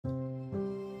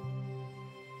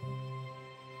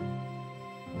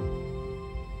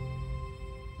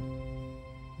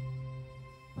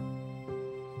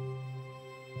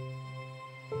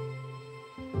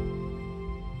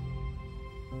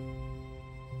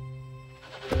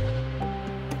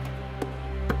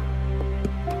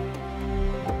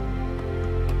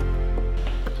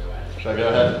Shall I go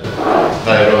ahead?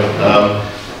 Hi everyone.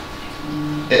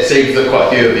 It seems that quite a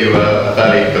few of you are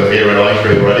fairly familiar in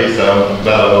iTree already, so I'm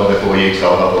well along before you,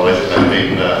 Tom, otherwise it's going to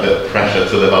be a bit of pressure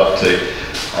to live up to.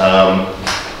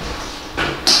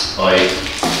 I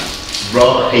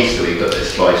rather hastily put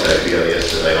this slideshow together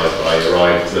yesterday. I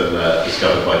arrived and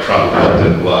discovered my travel card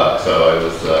didn't work, so I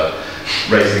was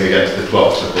racing against the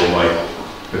clock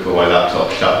before my laptop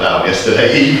shut down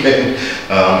yesterday evening,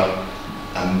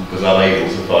 and was unable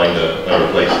to find a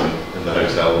replacement in the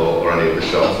hotel or any of the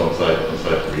shops once I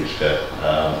reached it.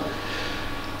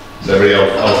 So really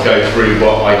I'll go through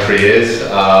what iTree is,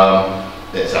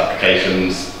 its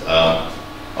applications.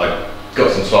 I've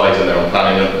got some slides in there on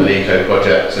planning an eco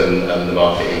project and the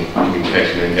marketing,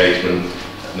 communication and engagement,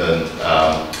 and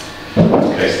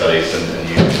then case studies and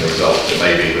using the results. It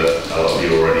may be that a lot of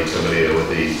you are already familiar with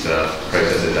these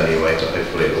processes anyway, but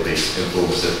hopefully it will be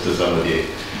informative to some of you.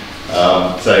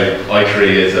 So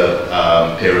iTree is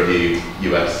a peer-reviewed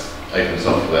US open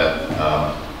software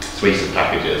suite of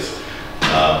packages.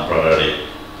 Primarily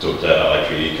talked about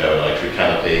iTree Eco and iTree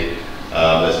Canopy.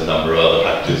 There's a number of other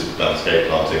packages: landscape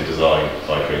planting, design,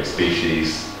 iTree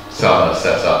species. Some are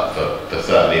set up for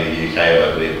certainly the UK and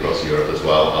I believe across Europe as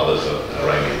well. Others are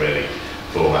only really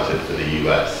formatted for the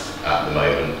US at the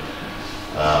moment.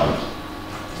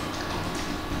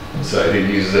 So who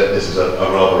uses it? This is a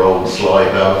rather old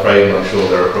slide now, I'm afraid, and I'm sure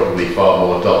there are probably far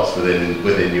more dots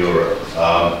within Europe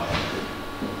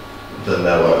than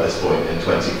there were at this point in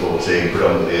 2014.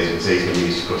 Predominantly, as you can see, it's been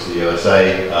used across the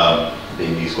USA,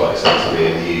 being used quite extensively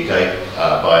in the UK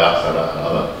by us and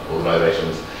other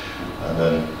organisations, and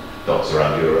then dots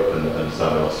around Europe and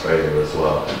some in Australia as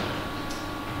well.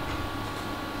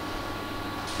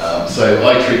 So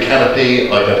iTree Canopy,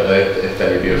 I don't know if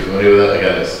any of you are familiar with it.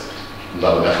 Again, it's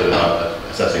another method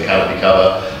of assessing canopy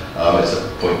cover. It's a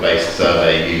point-based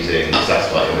survey using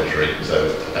satellite imagery, so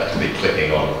effectively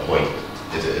clicking on a point.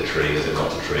 Is it a tree, is it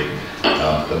not a tree?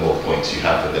 The more points you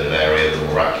have within an area, the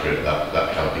more accurate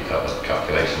that canopy cover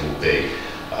calculation will be,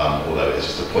 although it's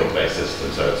just a point-based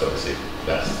system, so it's obviously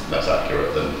less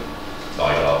accurate than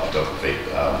LiDAR photography,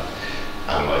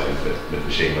 analysing with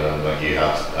machine learning like you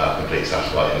have complete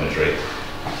satellite imagery.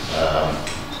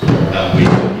 And we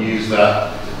can use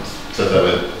that. So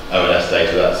with ONS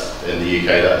data, that's in the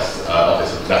UK, that's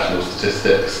Office of National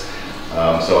Statistics.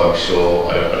 So I'm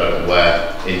sure, I don't know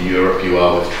where in Europe you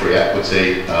are with tree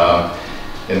equity.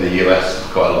 In the US,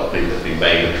 quite a lot of people have been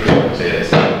made of tree equity, and it's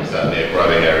certainly a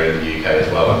growing area in the UK as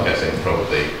well. I'm guessing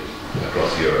probably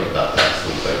across Europe that's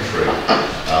also true.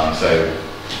 So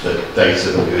the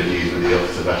data that we would use with the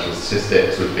Office of National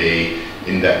Statistics would be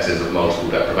indexes of multiple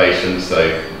deprivations,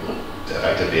 so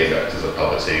effectively indexes of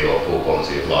poverty or poor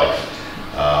quality of life,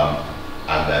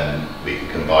 and then we can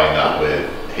combine that with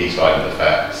heat island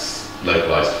effects,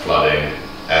 localised flooding,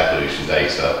 air pollution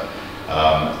data,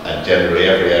 and generally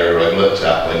every area I've looked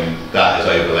at, when that is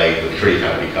overlaid with tree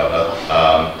canopy cover,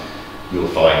 you'll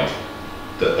find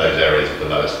that those areas with the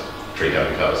lowest tree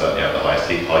canopy cover certainly have the highest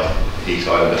heat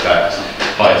island effect,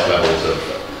 highest levels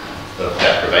of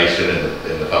deprivation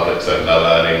in the public, so low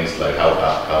earnings, low health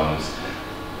outcomes,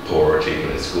 poorer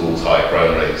achievement in schools, higher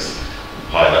crime rates,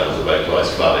 high levels of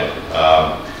localised flooding.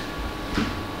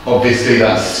 Obviously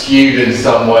that's skewed in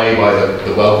some way by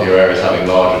the wealthier areas having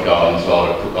larger gardens,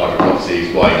 larger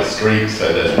properties, wider streets,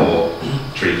 so there's more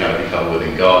tree canopy cover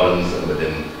within gardens and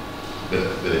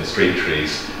within street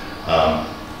trees.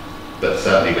 But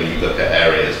certainly when you look at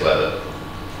areas where the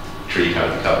tree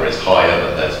canopy cover is higher,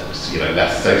 but there's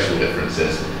less social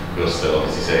differences, you're still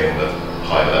obviously seeing the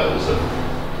high levels of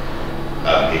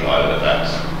heat island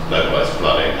effect, localised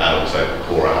flooding, and also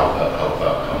poorer health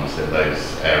outcomes in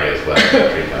those areas where the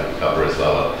tree canopy cover is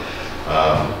lower.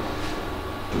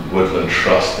 The Woodland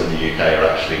Trust in the UK are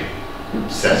actually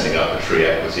setting up a tree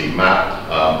equity map.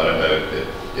 I don't know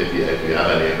if you have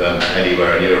any of them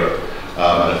anywhere in Europe,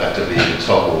 and effectively you can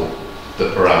toggle the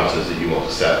parameters that you want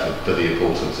to set for the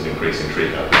importance of increasing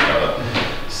tree canopy cover.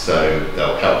 So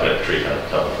they'll calculate tree canopy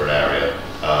cover for an area,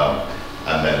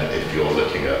 and then if you're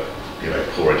looking at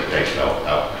poor educational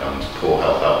outcomes, poor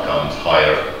health outcomes,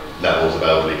 higher levels of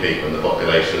elderly people in the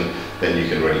population, then you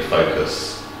can really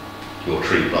focus your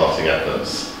tree planting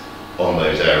efforts on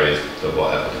those areas for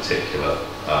whatever particular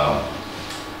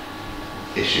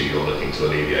issue you're looking to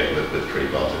alleviate with tree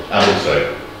planting. And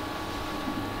also,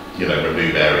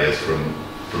 remove areas from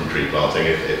tree planting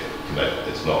if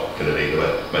it's not going to be the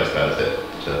most benefit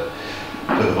to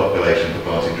the population for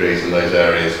planting trees in those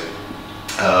areas.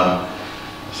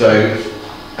 So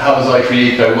how does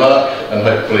iTree Eco work? And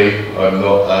hopefully I'm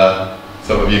not,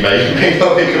 some of you may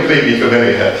not be completely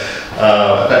familiar.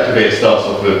 Effectively, it starts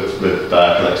off with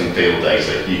collecting field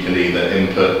data. You can either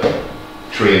input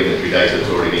tree inventory data that's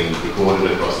already been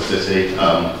recorded across the city,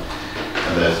 and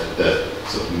there's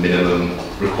sort of minimum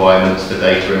requirements for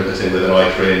data inputting with an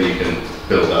iTree, and you can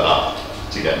build that up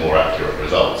to get more accurate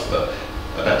results. But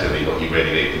effectively, what you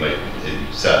really need,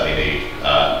 you certainly need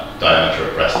diameter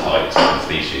of breast height and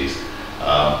species.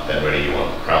 Then really you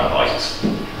want crown height,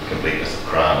 completeness of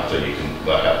crown, so you can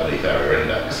work out the leaf area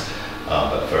index.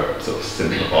 But for a sort of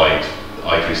simplified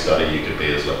iTree study, you could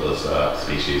be as little as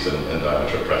species and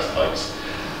diameter of breast heights.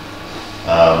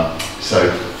 So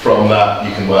from that,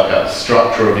 you can work out the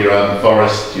structure of your urban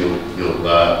forest.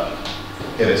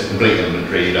 If it's a complete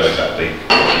inventory, you know exactly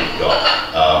what you've got.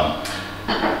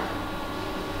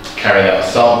 Carrying out a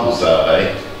sample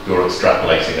survey, you're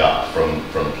extrapolating up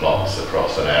from plots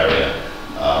across an area,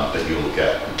 but you'll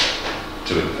get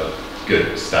to a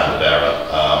good standard error.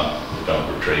 The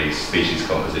number of trees, species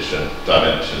composition,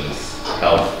 dimensions,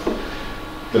 health,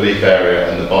 the leaf area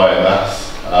and the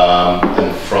biomass.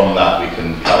 And from that we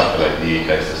can calculate the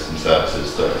ecosystem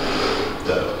services that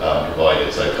are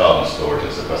provided, so carbon storage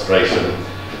and sequestration,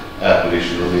 air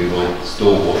pollution removal,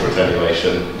 stormwater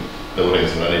attenuation,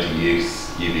 buildings and energy use,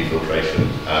 UV filtration,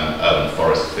 and urban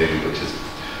forest food, which is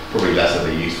probably less of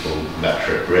a useful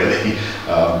metric really.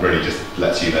 Really just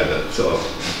lets you know that sort of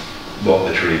what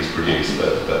the trees produce,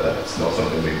 but that's not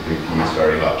something we've used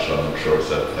very much. I'm not sure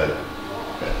it's a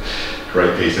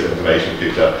great piece of information for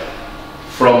you.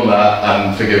 From that,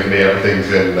 and forgive me,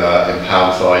 everything's in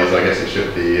pound size. I guess it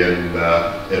should be in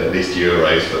at least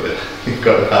euros, but you've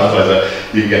got the pound size there.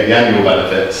 You can get the annual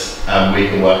benefits, and we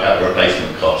can work out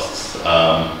replacement costs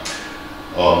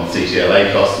on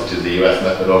CTLA costs, which is the US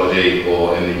methodology,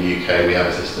 or in the UK we have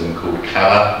a system called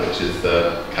CAVA, which is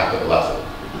the capital asset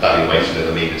valuation of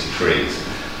amenity trees.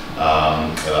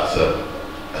 That's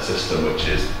a system which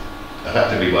is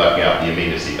effectively working out the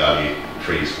amenity value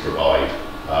trees provide.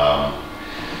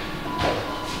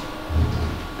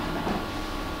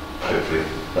 Hopefully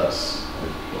that's,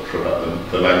 I'm not sure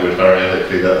about the language barrier,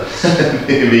 hopefully that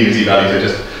the amenity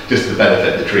values are just the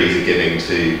benefit the trees are giving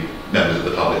to members of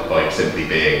the public by simply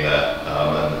being there,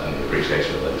 and the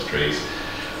appreciation of those trees.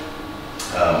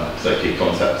 So key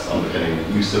concepts underpinning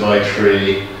the use of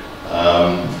iTree,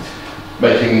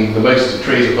 making the most of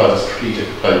trees requires a strategic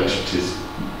approach, which is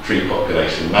tree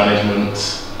population management,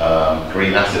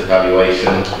 green asset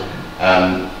valuation,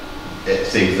 and it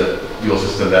seems that your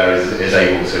system there is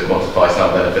able to quantify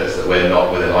some benefits that we're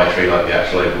not within iTree, like the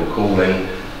actual overall cooling.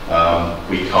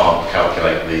 We can't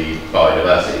calculate the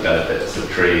biodiversity benefits of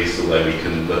trees, although we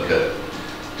can look at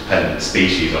dependent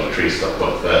species on the tree stock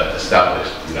once they're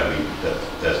established. You know,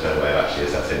 there's no way of actually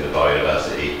assessing the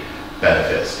biodiversity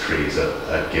benefits trees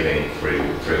are giving through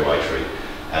iTree,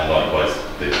 and likewise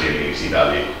the amenity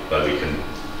value, but we can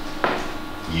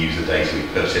use the data we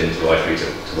put into iTree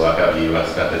to work out the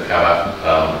US method,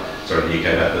 sorry, the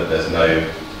UK method. There's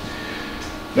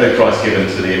no price given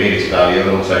to the amenity value,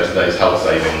 and also to those health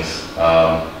savings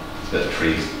that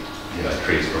trees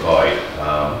provide.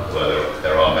 Although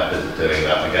there are methods of doing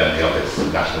that. Again, the Office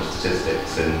of National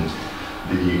Statistics in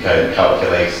the UK have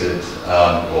calculated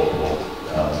or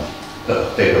put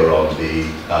a figure on the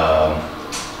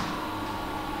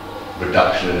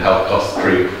reduction in health costs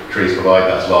trees provide.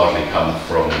 That's largely come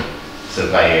from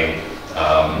surveying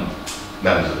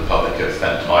members of the public who have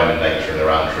spent time in nature and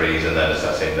around trees, and then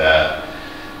assessing their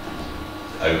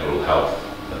overall health,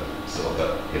 and sort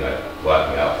of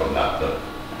working out from that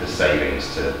the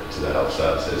savings to the health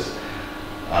services.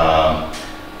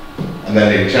 And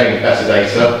then the exchange better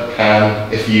data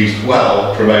can, if used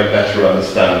well, promote better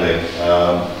understanding,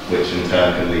 which in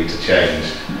turn can lead to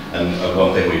change. And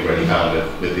one thing we've really found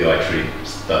with the iTree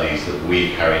studies that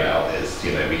we've carried out is,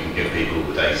 we can give people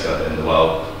the data in the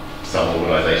world. Some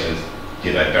organisations,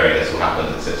 very little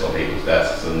happens, it sits on people's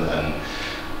desks, and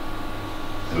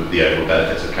the overall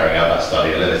benefits of carrying out that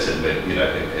study are limited.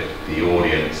 If the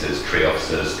audience is tree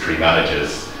officers, tree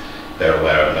managers, they're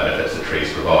aware of the benefits that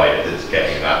trees provide. It's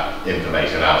getting that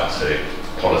information out to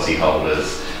policy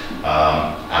holders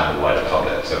and the wider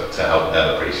public to help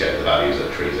them appreciate the values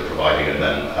that trees are providing, and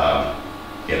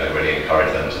then really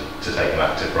encourage them to take an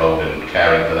active role in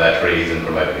caring for their trees and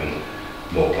promoting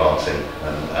more planting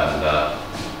and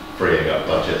freeing up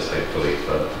budgets hopefully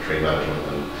for tree management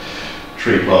and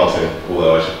tree planting.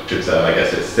 Although I should say, I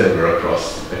guess it's similar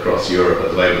across Europe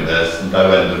at the moment. There's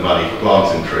no end of money for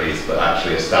planting trees, but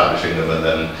actually establishing them and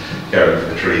then caring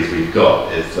for the trees we've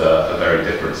got is a very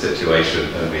different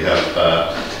situation. And we have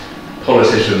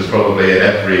politicians probably in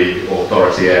every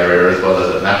authority area, as well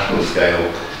as at national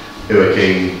scale, who are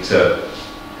keen to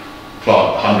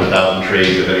plant 100,000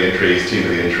 trees, 1 million trees, 2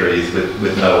 million trees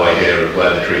with no idea of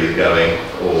where the tree is going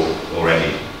or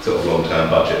any sort of long-term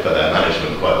budget for their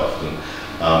management quite often,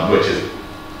 which is,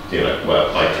 where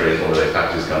iTree is one of those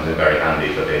packages comes in very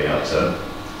handy for being able to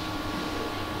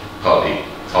partly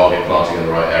target planting in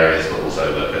the right areas, but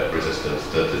also look at resistance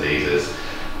to diseases,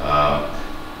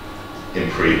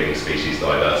 improving species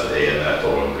diversity and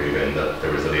therefore improving the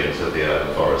resilience of the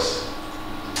urban forest.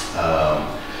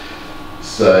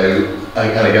 So,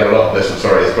 and again, a lot of this, I'm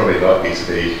sorry, it's probably likely to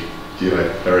be,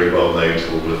 very well known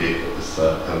to all of you. It was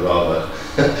a rather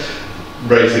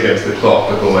race against the clock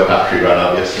before my battery ran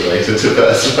out yesterday to put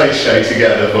a slideshow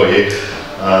together for you.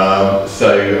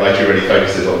 So iTree really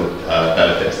focuses on the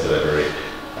benefits delivery,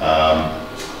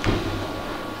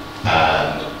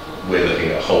 and we're looking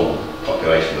at whole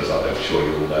population, as I'm sure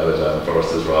you all know, as urban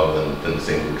foresters rather than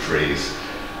single trees.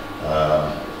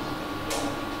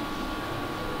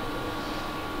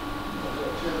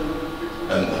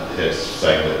 And it's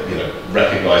saying that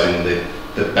recognising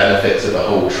the benefits of the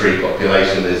whole tree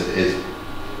population is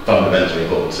fundamentally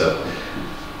important to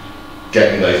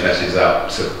getting those messages out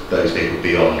to those people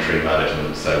beyond tree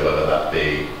management. So whether that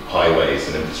be highways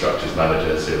and infrastructures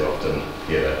managers who often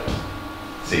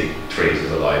see trees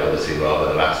as a liability rather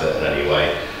than an asset in any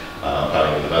way,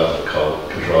 planning and development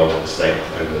control of the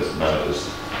stakeholders, managers,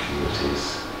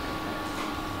 communities.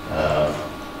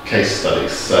 Case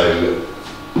studies. So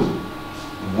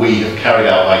we have carried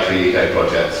out iTree Eco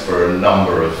projects for a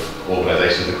number of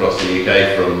organisations across the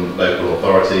UK, from local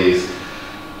authorities,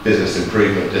 business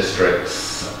improvement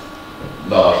districts,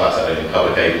 large asset owning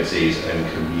public agencies and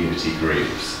community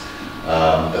groups.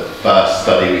 The first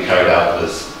study we carried out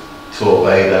was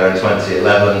Torbay there in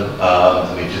 2011,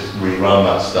 and we just rerun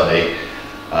that study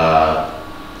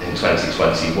in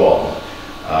 2021.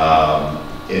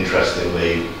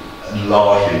 Interestingly,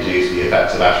 largely due to the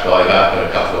effects of ash dieback and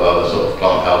a couple of other sort of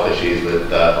plant health issues with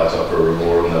Phytophthora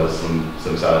arborum, there was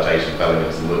some sanitation felling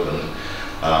in some woodland.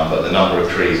 But the number of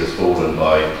trees has fallen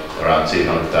by around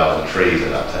 200,000 trees in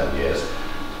that 10 years.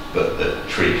 But the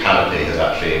tree canopy has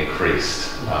actually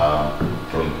increased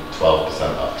from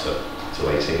 12% up to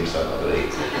 18%, I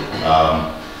believe.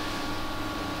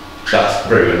 That's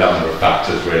through a number of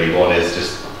factors really. One is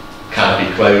just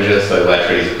canopy closure, so where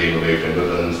trees have been removed in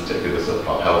woodlands, particularly with sort of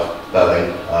plant health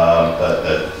felling,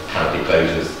 the canopy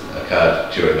closures occurred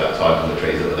during that time from the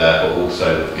trees that were there, but also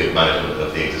with good management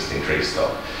of the existing tree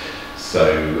stock.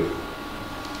 So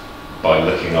by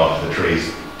looking after the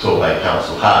trees Torbay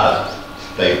Council had,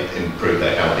 they improved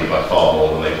their canopy by far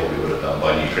more than they probably would have done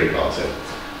by new tree planting.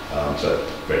 So it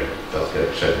really does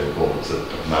show the importance of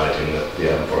managing the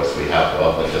urban forests we have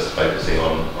rather than just focusing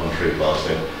on tree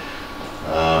planting.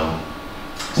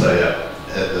 So yeah,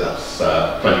 that's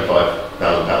 £25,000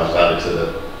 added to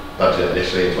the budget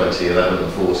initially in 2011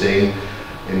 and 14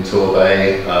 in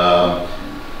Torbay.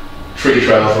 Tree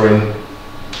trails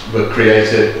were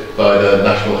created by the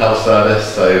National Health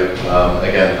Service, so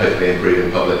again, hopefully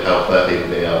improving public health there, people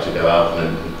being able to go out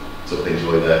and sort of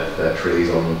enjoy their trees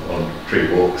on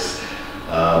tree walks.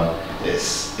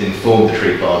 It's informed the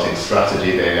tree planting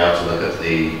strategy, being able to look at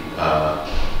the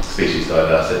species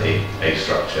diversity, age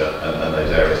structure, and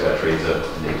those areas where trees are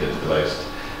needed the most.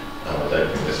 I don't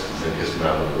think this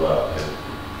map will work.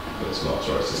 It's not,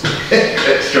 sorry, it's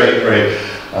just straight through.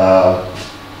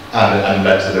 And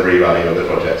led to the rerunning of the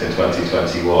project in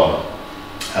 2021.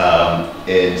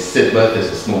 In Sidmouth,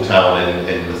 it's a small town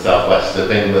in the southwest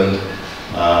of England.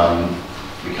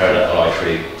 We carried out an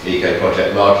iTree Eco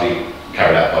project, largely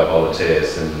carried out by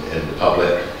volunteers in the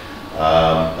public.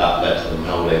 That led to them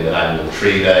holding an annual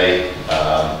tree day,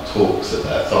 talks at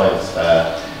their science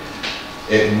fair.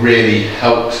 It really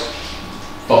helped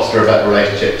foster a better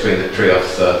relationship between the tree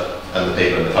officer and the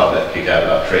people in the public who cared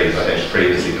about trees. I think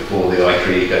previously, before the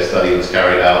iTree Eco study was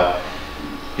carried out,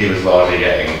 he was largely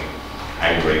getting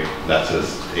angry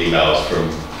letters, emails from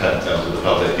members of the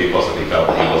public who possibly felt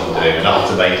that he wasn't doing enough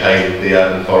to maintain the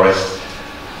urban forest.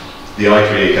 The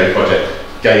iTree Eco project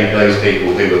gave those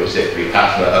people who were particularly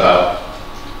passionate about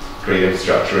green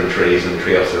infrastructure and trees and the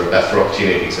tree officer a better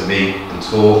opportunity to meet and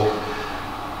talk.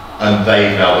 And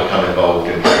they've now become involved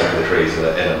in caring for the trees in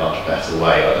a much better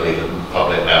way. I believe that the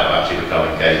public now have actually become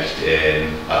engaged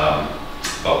in,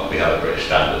 well, we have a British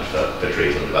standard for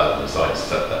trees on development sites,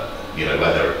 so that,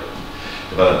 where there are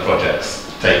development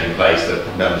projects taking place, that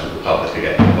members of the public are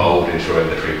getting involved, ensuring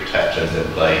the tree protection's in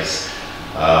place,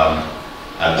 and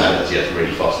it's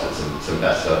really fostered some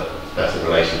better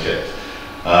relationships.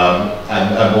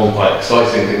 And one quite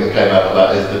exciting thing that came out of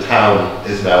that is the town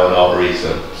is now an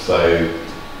arboretum, so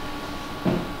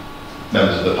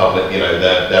members of the public,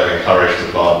 they're encouraged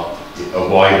to plant, a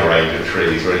wide range of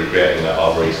trees, really creating that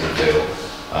arboretum feel.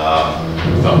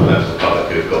 Some members of the public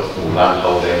who've got small land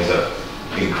holdings are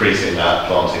increasing that,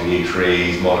 planting new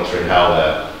trees, monitoring how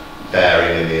they're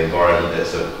faring in the environment.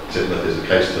 Sidmouth is a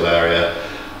coastal area,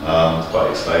 it's quite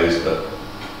exposed, but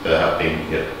there have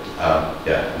been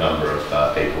a number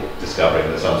of people discovering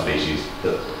that some species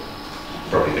that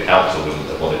probably the council wouldn't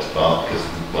have wanted to plant because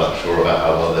they weren't sure about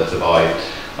how well they'd survive.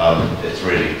 It's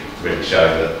really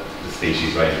showing that the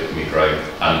species range that can be grown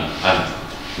and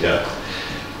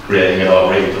creating an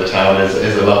arboretum for the town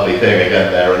is a lovely thing.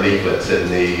 Again, there are leaflets in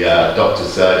the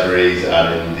doctor's surgeries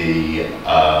and in the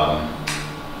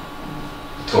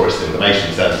tourist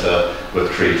information centre with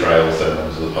tree trails, so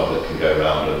members of the public can go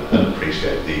around and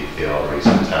appreciate the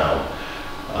arboretum town.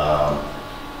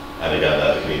 And again,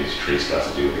 the community tree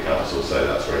strategy with the council, so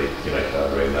that's really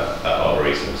furthering that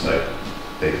arboretum. So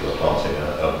people are planting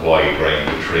a wide range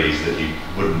of trees that you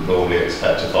wouldn't normally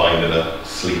expect to find in a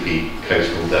sleepy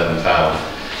coastal Devon town.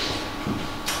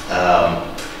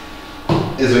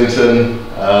 Islington,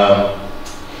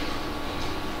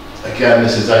 again,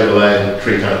 this is overlaying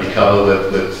tree canopy cover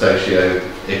with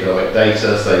socio-economic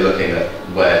data, so looking at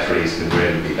where trees can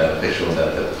really be beneficial and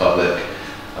benefit the public.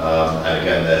 And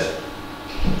again, there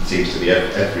seems to be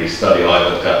every study I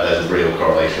looked at, there's a real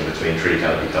correlation between tree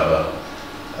canopy cover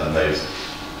and those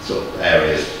sort of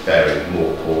areas varying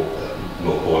more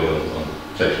poorly on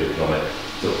socio-economic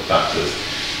sort of factors.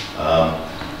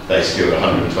 They secured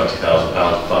 £120,000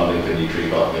 of funding for new tree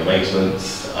planting and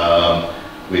maintenance.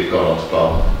 We've gone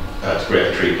on to create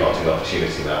a tree planting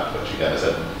opportunity map, which again, as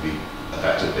I said, we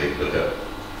effectively look at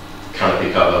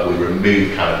canopy cover. We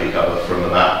remove canopy cover from the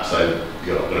map, so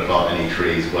you're not going to plant any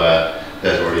trees where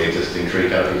there's already existing tree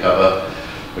canopy cover.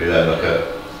 We then look at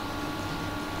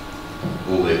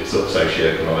all the sort of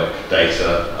socio-economic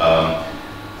data,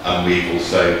 and we've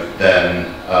also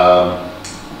then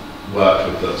worked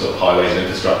with the sort of highways and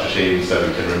infrastructure teams, so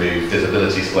we can remove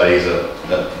visibility displays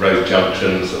at road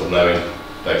junctions, sort of knowing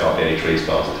there can't be any trees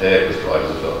planted here because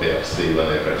drivers have got to be able to see when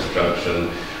they approach the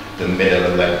junction. The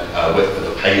minimum width of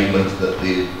the pavement that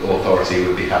the authority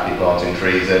would be happy planting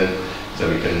trees in, so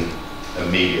we can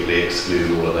immediately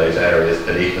exclude all of those areas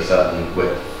beneath a certain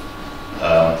width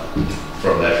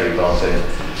from their tree planting.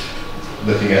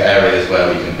 Looking at areas where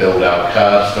we can build out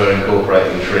curbs for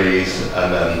incorporating trees,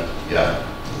 and then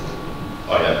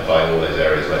identifying all those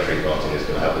areas where tree planting is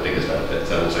going to have the biggest benefits,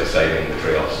 and also saving the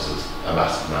tree officers a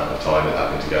massive amount of time with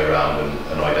having to go around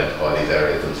and identify these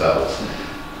areas themselves.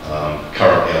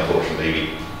 Currently, unfortunately,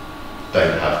 we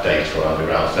don't have data on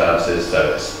underground services,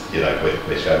 so it's,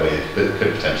 we're showing we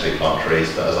could potentially plant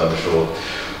trees, but as I'm sure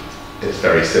it's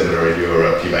very similar in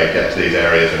Europe, you may get to these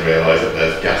areas and realise that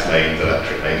there's gas mains,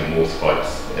 electric mains and water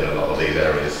pipes in a lot of these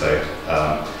areas. So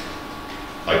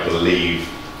I believe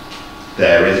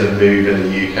there is a move in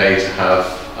the UK to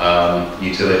have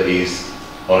utilities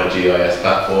on a GIS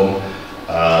platform,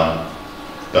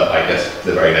 but I guess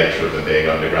the very nature of them being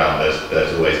underground,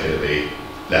 there's always going to be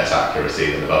less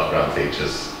accuracy than above ground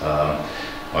features.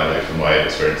 I know from my own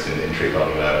experience in tree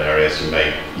planting in urban areas,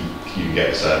 you can get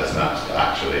the service maps, but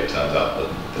actually it turns out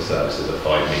that the services are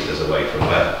 5 metres away from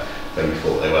where you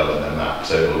thought they were when they're mapped,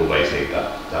 so it will always need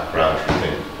that ground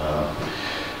truthing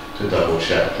to double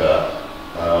check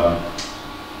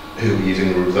who are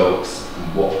using the results,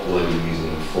 and what will they be using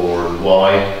them for, and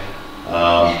why.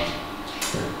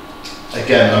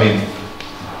 Again, I mean,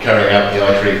 carrying out the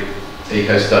iTree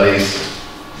eco studies,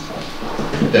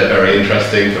 they're very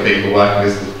interesting for people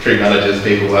working as tree managers,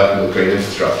 people working with green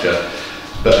infrastructure,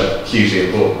 but a hugely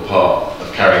important part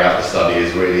of carrying out the study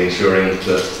is really ensuring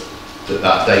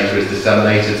that data is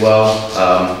disseminated well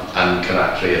and can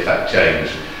actually affect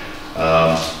change.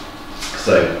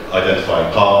 So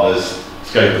identifying partners,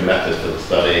 scope and method for the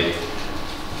study,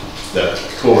 the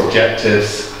core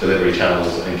objectives, delivery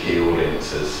channels and key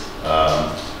audiences,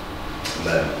 and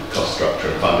then cost structure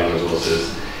and funding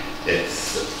resources.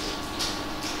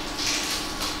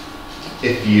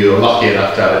 If you're lucky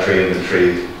enough to have a tree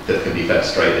inventory that can be fed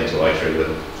straight into iTree with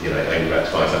only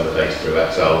rectifying some of the data through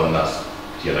Excel, and that's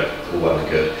all well and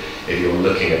good. If you're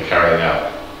looking at carrying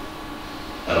out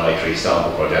an iTree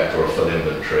sample project or a full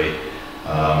inventory,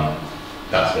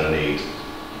 that's going to need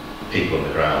people on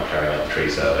the ground carrying out the tree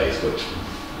surveys, which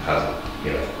has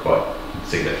quite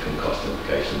significant cost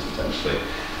implications potentially.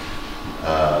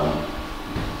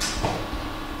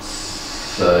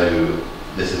 So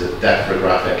this is a DEFRA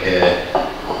graphic here.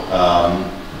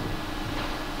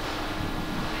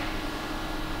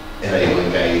 Enable,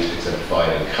 engage, exemplify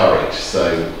and encourage.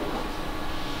 So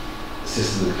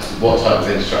what type of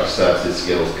infrastructure services,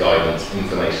 skills, guidance,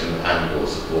 information and or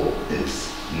support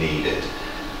is needed.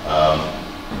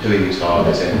 who are you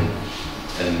targeting,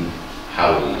 and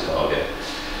how will you target?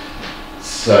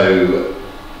 So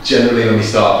generally when we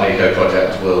start an eco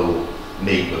project, we'll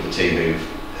meet with the team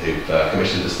who've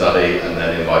commissioned the study and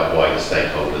then invite wider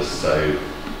stakeholders, so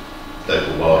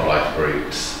local wildlife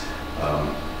groups,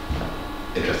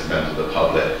 interested members of the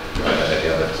public. I don't know if you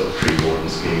have sort of tree warden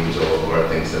schemes or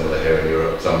anything similar here in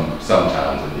Europe. Some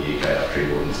towns in the UK have tree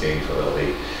warden schemes where they'll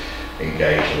be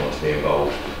engaged and want to be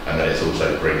involved. And then it's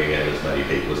also bringing in as many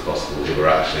people as possible who are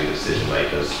actually the decision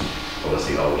makers,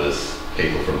 policy holders,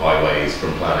 people from highways,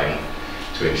 from planning,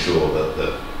 to ensure that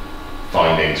the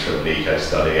findings from the eco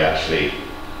study actually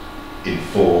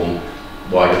inform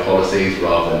wider policies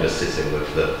rather than just sitting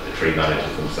with the tree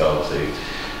managers themselves, who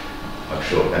I'm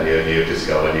sure many of you have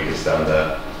discovered you can stand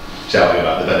there shouting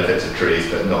about the benefits of trees,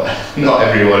 but not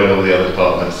everyone in all the other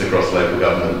departments across local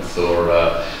governments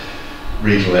or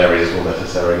regional areas will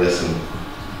necessarily listen.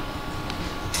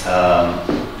 I'm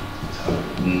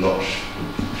not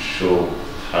sure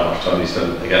how much time you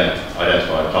spend, again,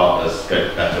 identifying partners,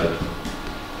 scope better,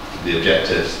 the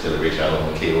objectives, delivery channel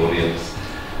and key audience.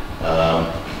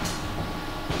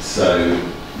 So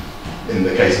in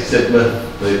the case of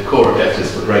Sidmouth, the core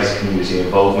objectives were greater community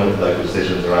involvement, local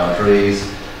decisions around trees.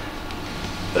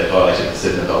 They highlighted the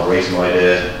Sidmouth Arboretum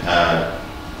idea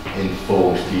and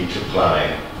informed future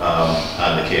planning.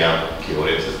 And the key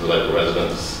audiences, the local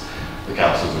residents, the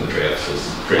councils and the tree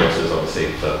officers. Tree officers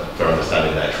obviously for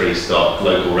understanding their tree stock,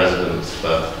 local residents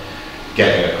for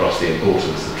getting across the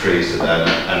importance of trees to them,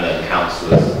 and then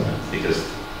councillors, because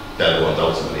they're the ones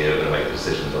ultimately who are going to make the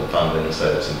decisions on funding,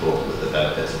 so it's important that the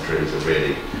benefits of trees are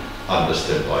really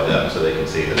understood by them so they can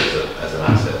see them as an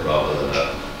asset rather than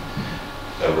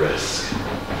a risk.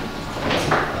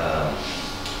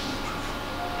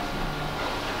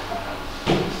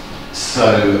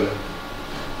 So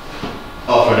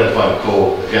after identifying the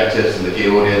core objectives and the key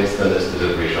audience, then there's the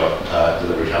delivery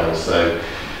channels. So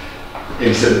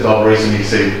in Sidmouth Arboretum, you can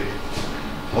see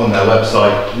on their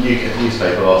website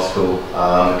newspaper article,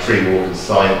 tree walk and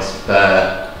science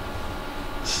fair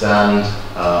stand.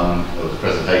 There was a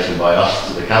presentation by us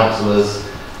to the councillors,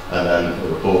 and then a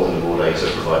report and the raw data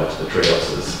provided to the tree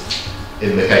officers.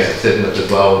 In the case of Sidmouth as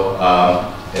well,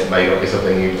 it may not be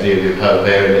something any of you have heard of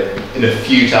here. In a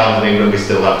few towns in England, we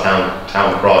still have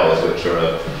town criers, which are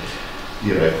a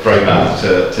throwback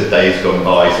to days gone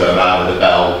by. So a man with a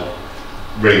bell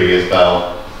ringing his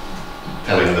bell,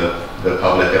 telling the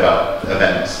public about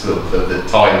events of the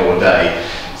time or day.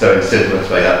 So in Sidmouth,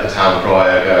 they had the town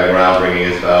crier going around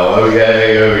ringing his bell. Oh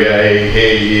yay,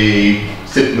 hear ye!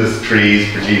 Sidmouth trees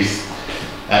produce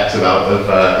X amount of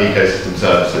ecosystem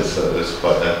services. So there's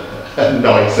quite a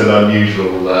nice and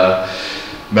unusual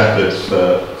method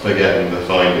for getting the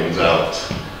findings out.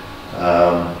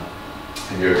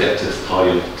 And your objectives,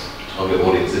 target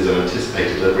audiences and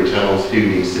anticipated delivery channels, who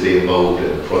needs to be involved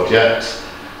in the project.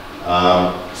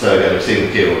 So again, we've seen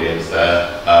the key audience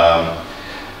there.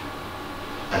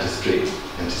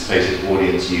 Anticipated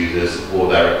audience users or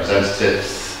their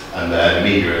representatives, and then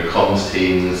media and comms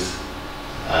teams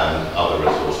and other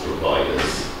resource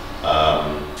providers.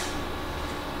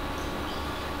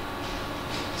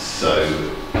 So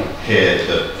here,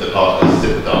 the partners,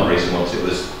 Sidmouth Arboretum, once it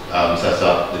was set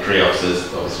up, the tree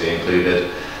officers obviously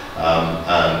included,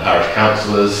 and parish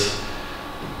councillors.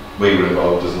 We were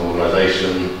involved as an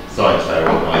organisation, science fair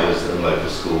organisers and local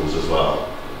schools as well.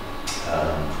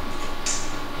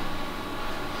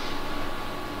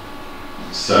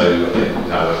 So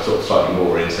now we're sort of slightly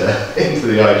more into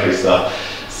the iTree stuff.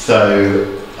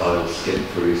 So I'll skip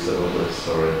through some of this,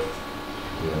 sorry.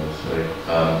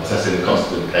 Assessing the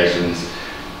cost implications,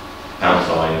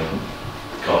 outline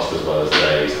cost as well as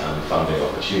days and funding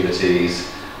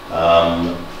opportunities.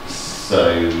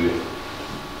 So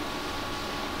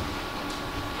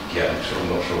yeah, I'm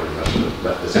not sure whether I should have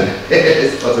left this in.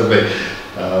 It's possibly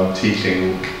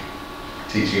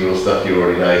teaching all stuff you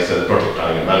already know. So the project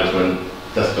planning and management,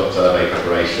 desktop survey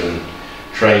preparation,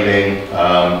 training.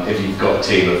 If you've got a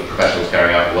team of professionals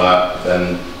carrying out the work,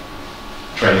 then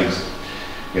training's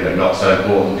not so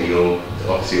important, but you'll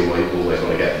obviously always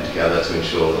want to get them together to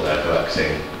ensure that they're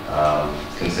collecting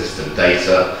consistent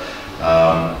data.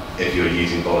 If you're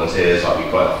using volunteers, like we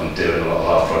quite often do in a lot of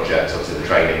our projects, obviously the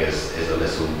training is a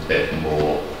little bit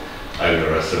more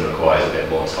onerous and requires a bit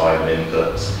more time and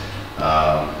input.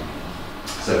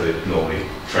 So we normally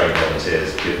train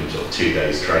volunteers, give them sort of 2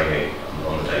 days training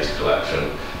on the data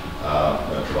collection,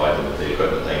 and provide them with the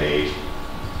equipment they need.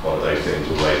 One of those things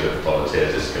always with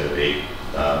volunteers is going to be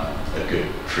a good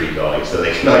tree guide, so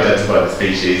they can identify the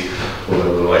species.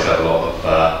 Although we'll always have a lot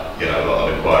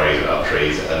of inquiries about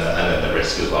trees, and then the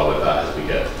risk as well with that is we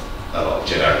get a lot of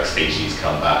generic species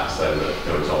come back, so that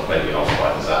the results maybe not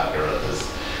quite as accurate as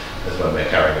when we're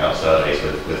carrying out surveys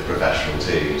with professional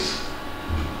teams.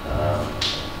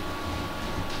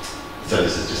 So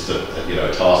this is just a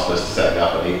task list to setting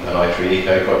up an iTree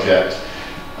Eco project.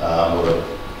 We'll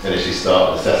initially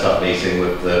start with a set-up meeting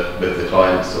with the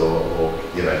clients or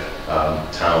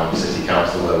town, city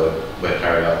council where we're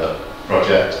carrying out the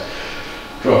project,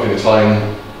 drafting a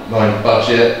timeline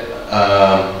budget,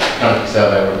 canopy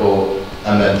survey report,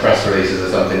 and then press releases are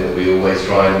something that we always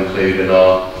try and include in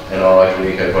our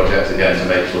iTree Eco project, again to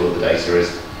make sure that the data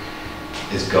is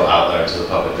got out there into the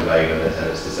public domain and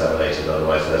it's disseminated.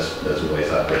 Otherwise there's always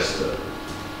that risk that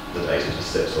the data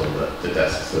just sits on the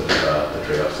desks of the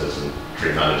tree officers and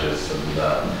tree managers, and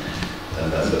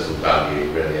there's little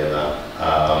value really in that.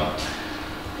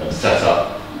 And set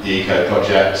up the Eco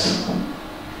project.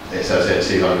 It says here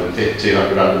 200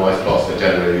 randomised plots, but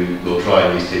generally we'll try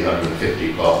and use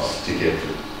 250 plots to give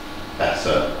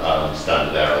better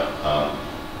standard error.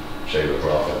 Show you a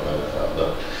graph about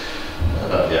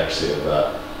the accuracy of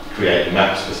that. Create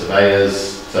maps for surveyors,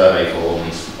 survey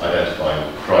forms,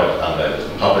 identifying private landowners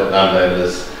and public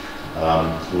landowners.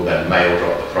 We'll then mail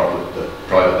drop the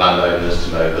private landowners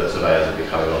to know that surveyors will be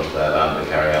coming onto their land and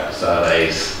carrying out the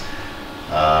surveys.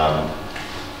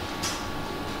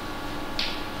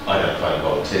 Identifying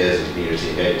volunteers and community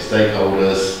engagement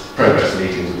stakeholders, progress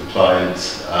meetings with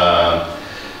clients,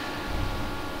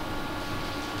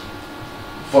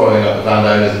 following up with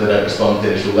landowners if they don't respond to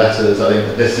initial letters. I think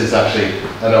that this is actually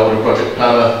an older project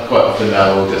planner. Quite often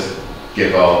now we'll just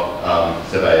give our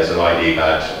surveyors an ID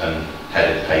badge and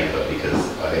headed paper,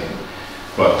 because I think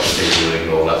quite often people will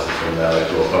ignore letters from their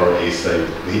local authorities, so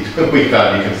we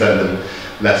found you can send them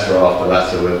letter after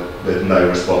letter with no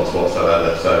response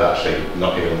whatsoever. So actually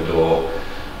knocking on the door,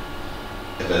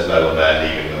 if there's no one there,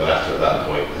 leaving the letter at that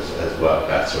point has worked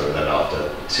better, and then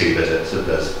after 2 visits, if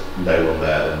there's no one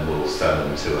there, then we'll send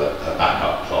them to a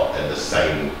backup plot in the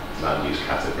same land use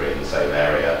category in the same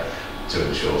area to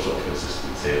ensure sort of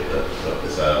consistency of the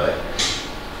survey.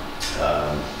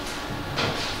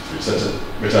 So to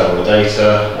return all the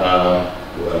data,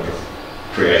 we'll then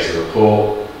create a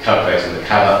report, calculating the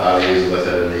CAVAT values, as I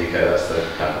said in the Eco, that's the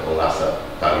capital asset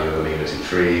value of amenity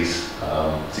trees,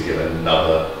 to give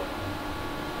another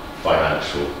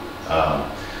financial,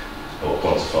 or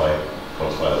quantify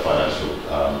the financial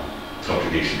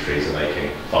contribution trees are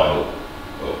making. Final,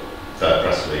 or third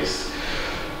press release.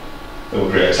 Then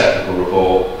we'll create a technical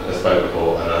report, a bespoke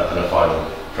report, and a final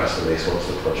press release once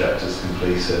the project is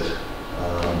completed.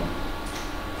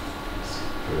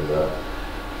 Through that.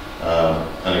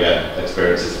 And again,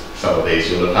 experiences, some of these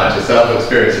you'll have had yourself,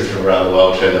 experiences from around the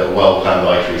world show that a well-planned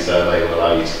iTree survey will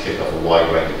allow you to kick off a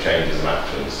wide range of changes and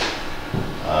actions.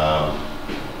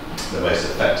 The most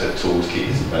effective tool to keep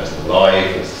this momentum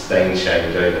alive and sustain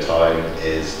change over time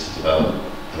is to develop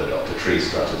and adopt a tree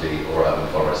strategy or urban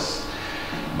forest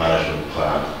management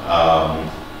plan.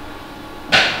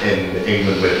 In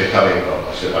England we're becoming, well,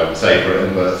 I would say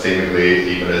Britain, but seemingly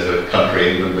even as a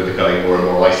country, England, we're becoming more and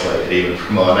more isolated even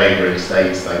from our neighbouring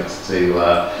states, thanks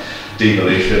to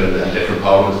devolution and different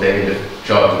parliaments being in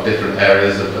charge of different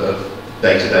areas of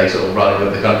day-to-day sort of running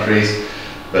of the countries.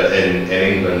 But in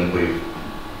England we've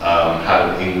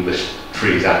had an English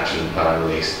Trees Action Plan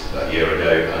released a year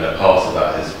ago, and a part of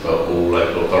that is for all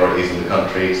local authorities in the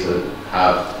country to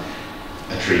have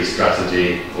a tree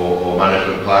strategy or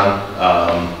management plan.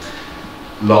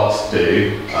 Lots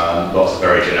do, lots are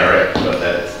very generic, but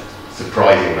there's a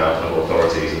surprising amount of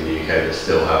authorities in the UK that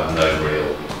still have no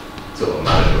real sort of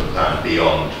management plan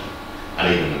beyond,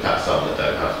 and even in fact some that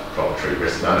don't have proper tree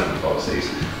risk management policies,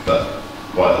 but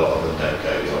quite a lot of them don't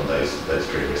go beyond those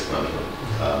tree risk management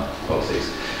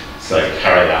policies. So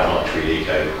carrying out an iTree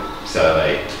Eco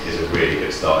survey is a really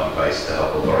good starting place to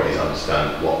help authorities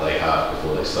understand what they have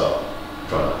before they start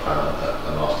trying to plan a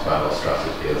master plan or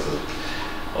strategy as an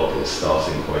obvious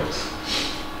starting point.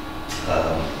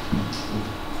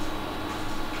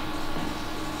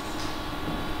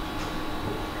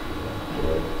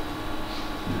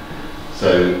 So,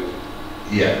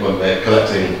 yeah, when we're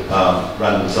collecting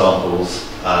random samples,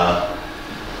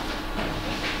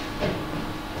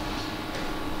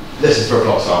 this is for a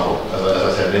plot sample. As I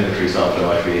said, an inventory sample in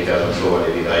iTree Eco, I'm sure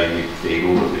any of you know, you feed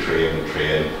all of the tree inventory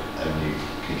in, and you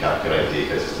can calculate the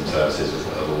ecosystem services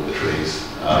of all the trees.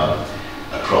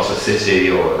 Across a city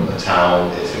or a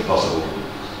town, it's impossible,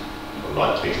 or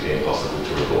likely to be impossible,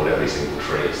 to record every single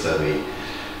tree. So we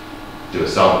do a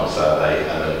sample survey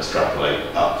and then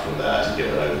extrapolate up from there to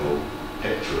give an overall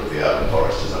picture of the urban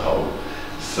forest as a whole.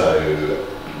 So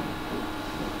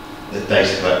the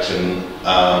data collection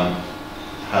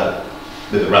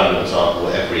with a random sample,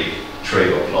 every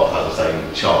tree or plot has the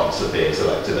same chance of being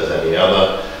selected as any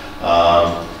other.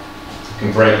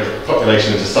 Can break the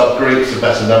population into subgroups of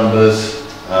better numbers,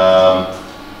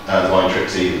 and line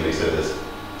tricks evenly, so there's a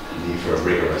need for a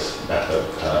rigorous method.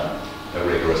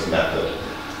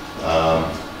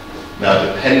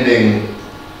 Now, depending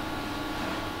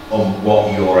on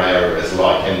what your area is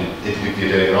like, and if you're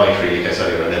doing an iTree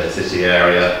EcoShare in a city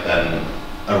area, then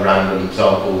a random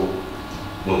sample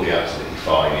will be absolutely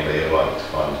fine. You know, you're likely to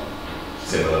find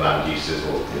similar land uses,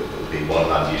 or it will be one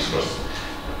land use across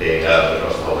being urban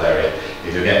across the whole area.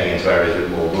 If you're getting into areas with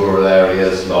more rural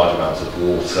areas, large amounts of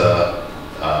water,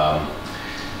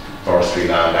 forestry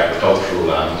land, agricultural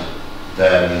land,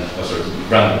 then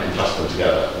random can cluster them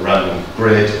together. A random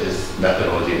grid is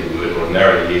methodology that we would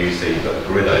ordinarily use, so you've got a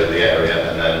grid over the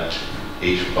area and then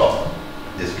each plot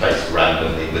is placed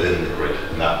randomly within the grid,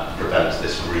 and that prevents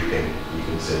this grouping you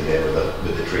can see here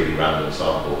with the treaty random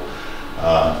sample.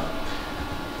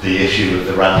 The issue with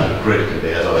the random grid can be,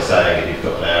 as I was saying, if you've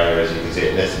got an area, as you can see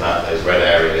in this map, those red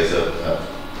areas are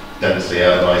densely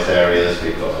urbanised areas.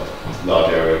 We've got a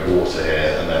large area of water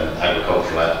here, and then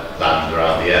agricultural land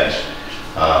around the edge.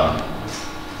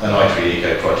 An iTree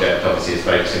Eco project obviously is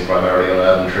focusing primarily on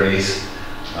urban trees,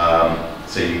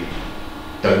 so you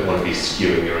don't want to be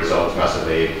skewing your results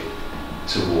massively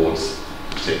towards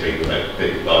particularly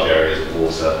big large areas of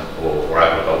water or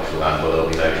agricultural land where there'll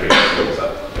be no trees.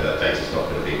 That data is not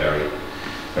going to be very,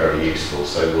 very useful.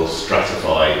 So we'll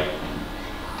stratify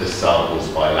the samples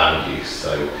by land use.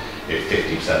 So if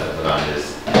 50% of the land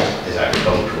is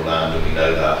agricultural land, and we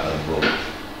know that, then we'll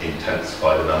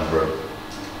intensify the number of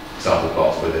sample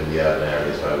plots within the urban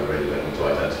areas where we're really looking to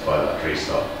identify that tree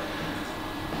stock.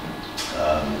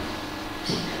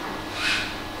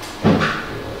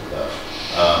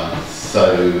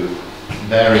 So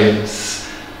variance,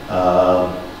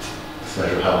 let's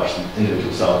measure how much the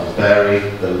individual samples vary.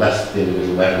 The less the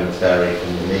individual measurements vary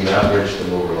from the mean average, the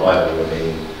more reliable the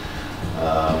mean.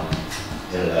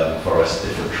 In an urban forest,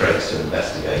 different traits to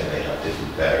investigate may have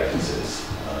different variances,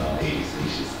 e.g.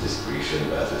 species distribution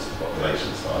versus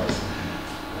population size.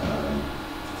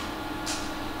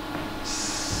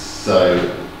 So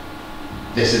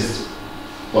this is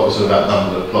what was all about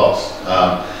number of plots.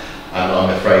 And I'm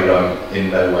afraid I'm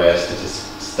in no way a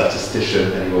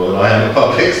statistician any more than I am a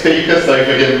public speaker, so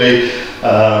forgive me.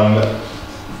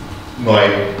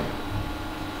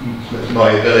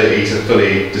 My ability to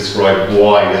fully describe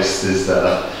why this is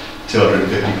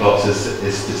 250 plots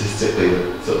is statistically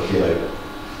the sort of, you know,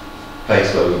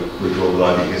 place where we draw the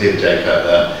line. You can see the J-curve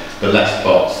there. The less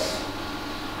plots,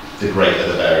 the greater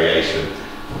the variation.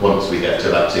 Once we get to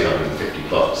about 250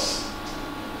 plots,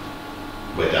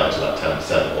 we're down to that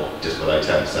 10% or just below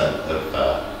 10% of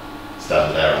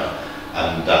standard error,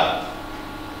 and that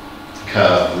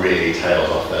curve really tails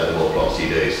off there the more plots you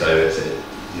do. So it's,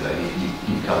 you know,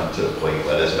 you come to a point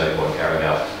where there's no point carrying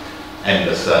out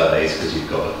endless surveys because you've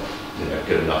got a, you know,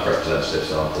 good enough representative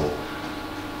sample.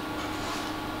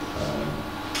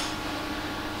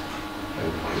 We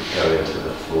go into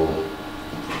the full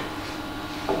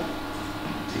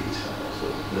details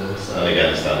of this, and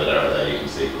again the standard error there you can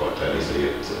see quite clearly. So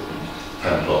you're sort of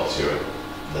 10 plots, you're at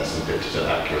less than 50%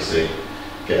 accuracy.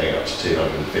 Getting up to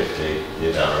 250,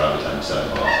 you're down around the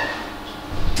 10% mark.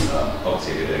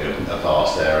 Obviously, if you're doing a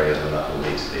vast area, then that will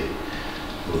need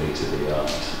to be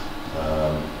upped.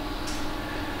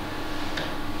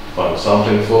 Final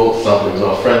sampling for sampling is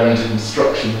our friend.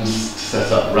 Instructions to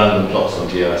set up random plots on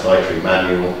GIS iTree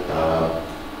manual.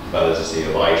 Validity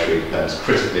of iTree depends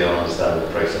critically on understanding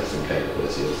the processing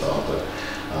capability of the sampler.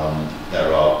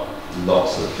 There are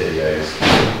lots of videos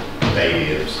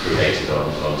daily created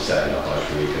on setting up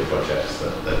iTree Eco projects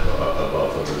that they've got a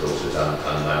wealth of resources and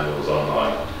manuals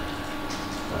online.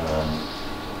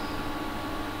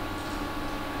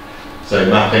 So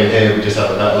mapping here, we just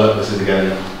have a look. This is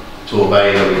again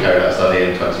Torbay, where we carried out a study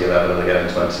in 2011 and again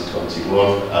in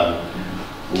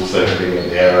 2021. Also convenient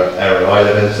the area I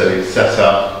live in, so we set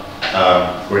up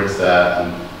grids there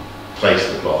and place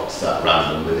the plots at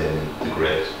random within the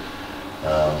grid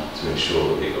to ensure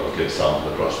that we've got a good sample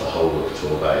across the whole of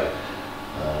Torbay.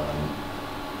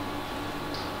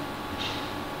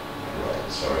 Right,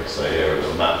 sorry, so here are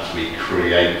the maps we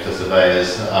create for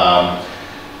surveyors.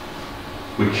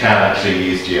 We can actually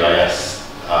use GIS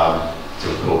to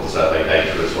record the survey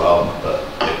data as well, but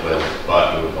if we're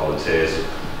working with volunteers,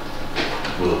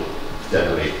 we'll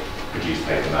generally produce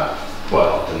paper map. Quite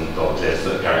often volunteers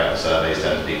that carry out the surveys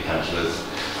tend to be pensioners,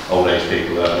 old age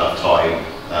people who have enough time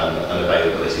and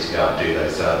availability to go out and do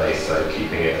those surveys, so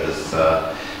keeping it as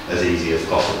as easy as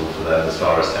possible for them as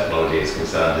far as technology is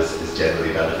concerned is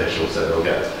generally beneficial. So they'll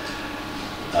get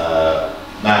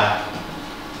map.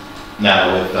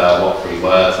 Now with what free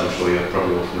words, I'm sure you're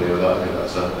probably all familiar with that. I think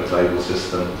that's a global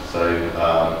system. So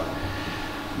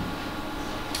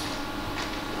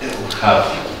it will have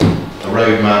a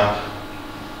roadmap,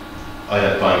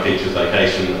 identifying features,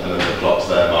 location, and then the plots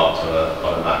there marked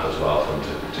on a map as well for them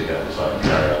to go inside and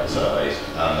carry out the surveys.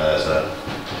 And there's an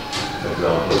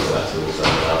example of that also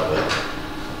about the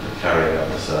carrying out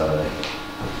the survey.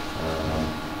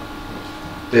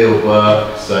 Field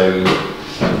work, so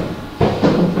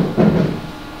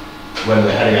when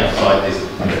they're heading outside,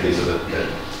 these are the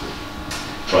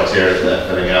criteria that they're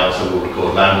filling out. So we'll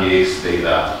record land use, be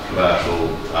that commercial,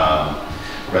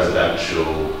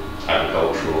 residential,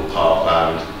 agricultural,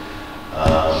 parkland,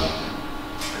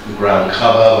 the ground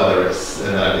cover, whether it's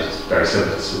very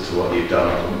similar to what you've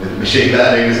done with machine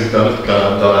learning. This is done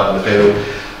out in the field.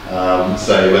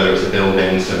 So whether it's a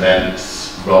building, cement,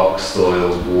 rocks,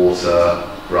 soil, water,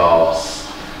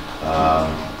 grass,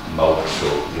 mulch,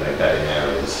 or bedding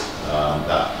areas.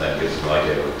 That then gives an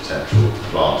idea of potential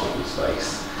plantable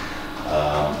space.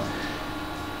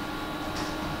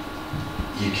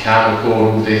 You can record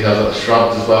all the details of the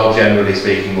shrubs as well. Generally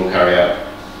speaking, we'll carry out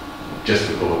just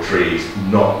record trees,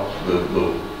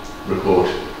 we'll record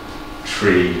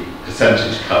tree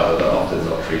percentage cover, but often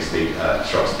not tree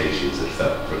shrub species, if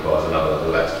that requires another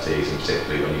level of expertise, and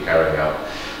particularly when you're carrying out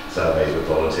surveys with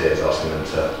volunteers, asking them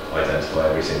to identify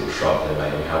every single shrub they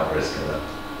may encounter is going to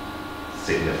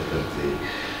significantly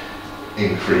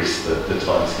increase the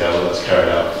time scale that's carried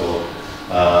out for.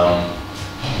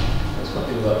 There's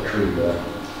nothing about a tree there.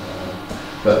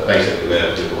 But basically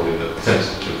we're recording the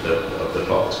percentage of the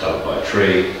plot that's covered by a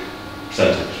tree,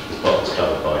 percentage of the plot that's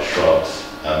covered by shrubs,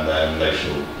 and then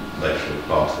notional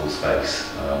plantable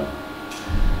space.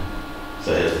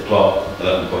 So here's the plot,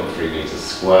 11.3 metres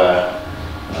square.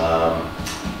 And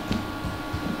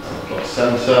the plot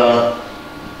centre.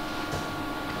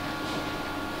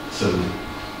 Some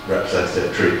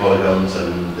representative tree polygons,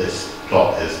 and this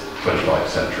plot is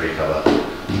 25% tree cover.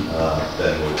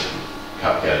 Then we'll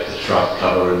calculate the shrub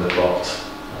cover in the plot,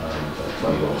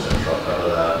 21% shrub cover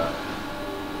there.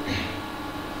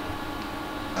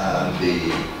 And the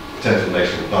potential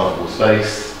notional plantable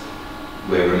space,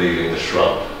 we're removing the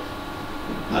shrub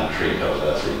and tree cover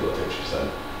there, so you've got 50%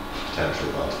 potential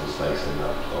plantable space in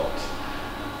that plot.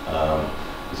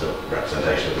 There's a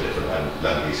representation of the different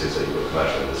land uses, so you've got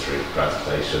commercial industry,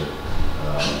 transportation.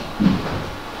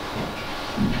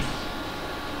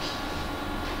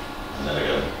 And then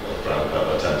again, ground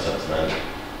cover, 10% cement,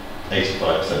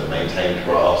 85% maintained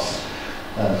grass,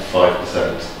 and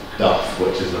 5% duff,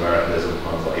 which is an Americanism.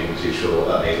 I'm not even too sure what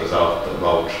that means myself, but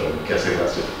mulch, I'm guessing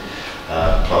that's just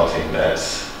planting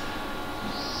beds.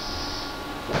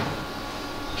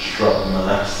 Shrub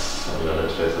mass, I don't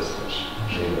suppose there's much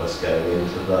machine us going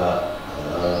into that,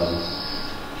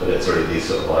 but it's really these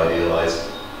sort of idealised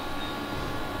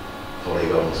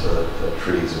polygons for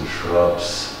trees and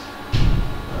shrubs.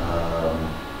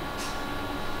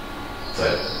 So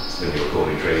it's going to be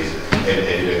recording trees.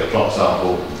 If you're doing a plot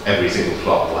sample, every single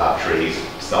plot will have trees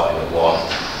starting at 1.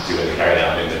 So when you're carrying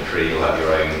out an inventory, you'll have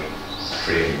your own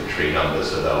tree inventory numbers,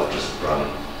 so they'll just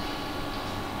run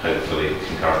hopefully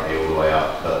concurrently all the way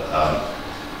up. But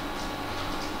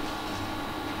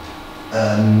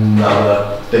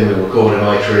another thing we record in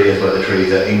iTree is whether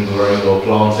trees are ingrown or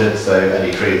planted. So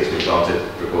any tree that's been planted,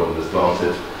 recorded as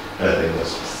planted. Anything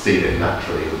that's seeded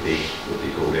naturally would be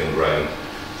called ingrown.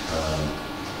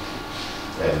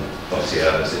 Then obviously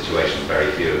urban situation,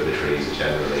 very few of the trees are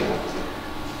generally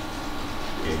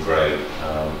ingrown.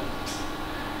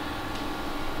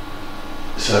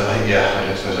 So yeah, I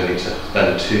don't suppose I need to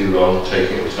spend too long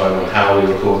taking up time on how we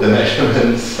record the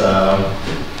measurements.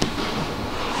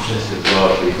 This is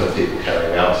largely for people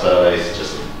carrying out surveys,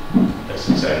 just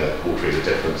basically saying that all trees are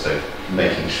different, so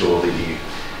making sure that you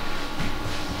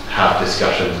have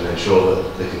discussions and ensure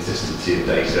that the consistency of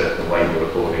data, the way you're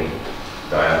recording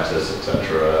diameters,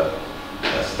 etc.,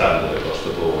 are standard across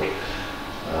the board.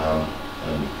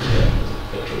 And yeah, there's a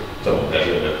picture of someone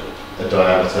measuring a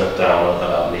diameter down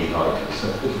about knee height. So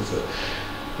it's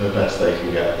the best they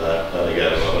can get there. And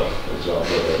again, another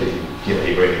example of you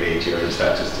really need your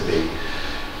inspectors to be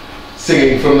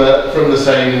singing from the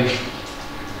same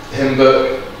hymn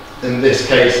book. In this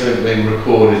case, we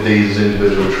recorded these as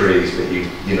individual trees, but you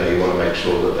want to make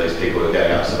sure that those people who are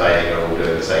going out surveying are all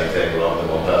doing the same thing, rather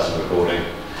than one person recording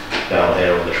down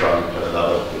here on the trunk and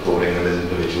another recording them as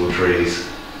individual trees.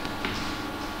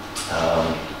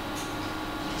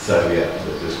 So yeah,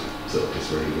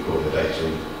 just really recording the data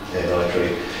in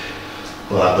iTree.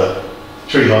 We'll have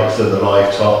heights of the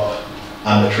live top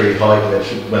and the tree height,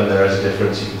 which when there is a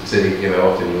difference you can see,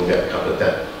 often you'll get a couple of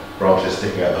dead branches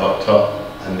sticking out the hot top,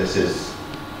 and this is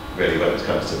really when it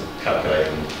comes to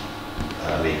calculating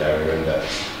leaf area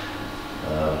index.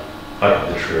 Height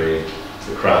of the tree,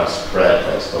 the crown spread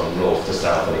based on north to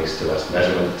south and east to west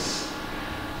measurements,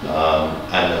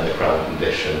 and then the crown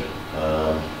condition.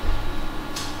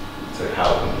 So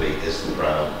how complete is the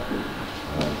crown?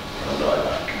 Crown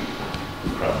dieback,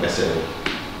 crown missing.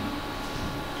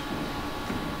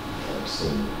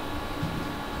 Some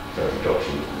very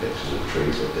dodgy pictures of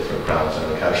trees with different crowns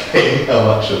and calculating how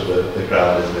much of the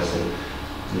crown is missing.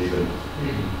 Even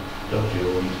dodgy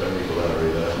or very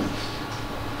blurry there.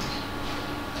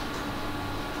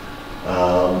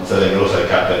 So then you also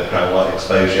calculate the crown light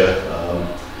exposure.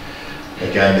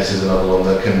 Again, this is another one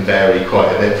that can vary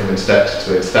quite a bit from inspector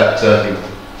to inspector. You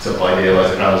sort of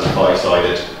idealise the crown as a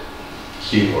five-sided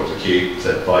cube, or as a cube,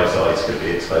 so 5 sides could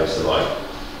be exposed to light,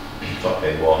 top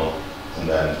in one, and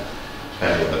then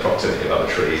depending on the proximity of other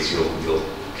trees, you'll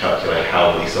calculate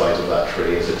how many sides of that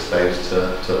tree is exposed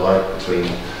to light, between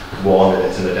 1 and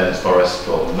it's in a dense forest,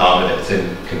 or none and it's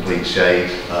in complete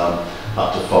shade,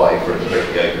 up to 5 for a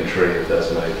completely open tree if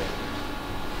there's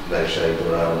no shade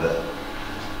around it.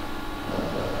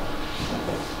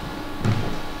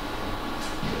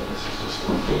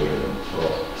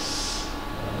 Plots.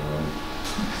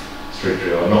 Street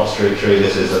tree or not street tree,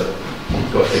 this is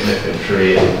got a significant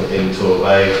tree in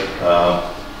Torbay.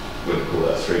 Wouldn't call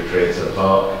that a street tree, it's in a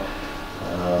park.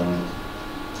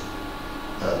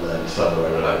 And then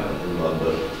somewhere in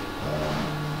London,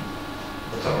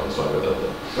 somewhere somewhere with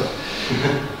London.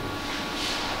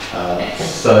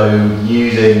 So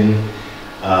using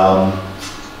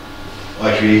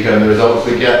iTree Eco and the results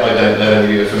we get, I don't know if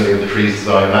you're familiar with the Trees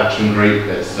Design and Action Group.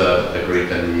 It's a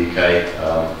group in the UK.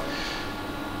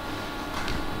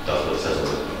 Does what it says on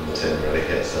the tin really.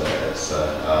 It's a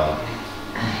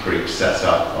group set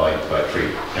up by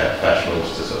tree care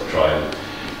professionals to sort of try and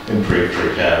improve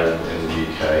tree care in the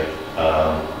UK.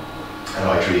 And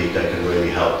iTree Eco can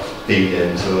really help feed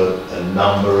into a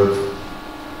number of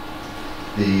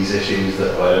these issues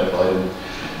that are identified in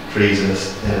trees in the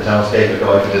townscape, a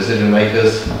guide for decision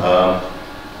makers,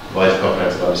 provides a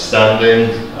comprehensive understanding,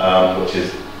 which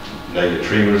is know your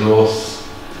tree resource,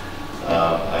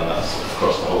 and that's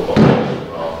across the whole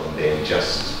population rather than being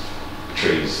just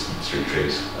trees, street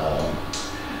trees.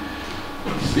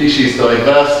 Species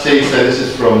diversity, so this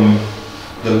is from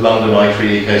the London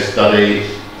iTree Eco study,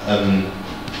 and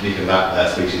you can map their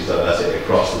species diversity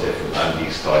across the different land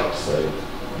use types, so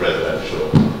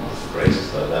residential is the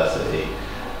greatest diversity.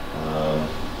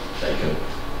 Vacant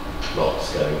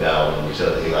lots going down, and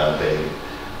utility land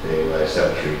being a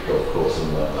cemetery, golf course,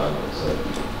 and wetland. So,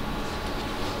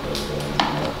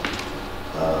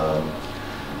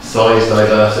 size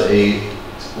diversity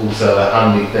is also a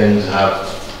handy thing to have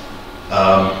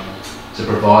to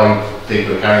provide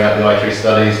people who are carrying out the iTree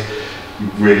studies. You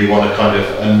really want to kind of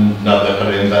another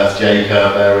kind of inverse J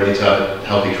curve there, really, to have a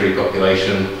healthy tree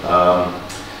population.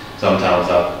 Some towns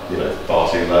have, far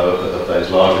too low of those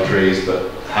larger trees,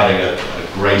 but having a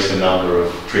greater number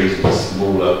of trees in the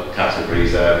smaller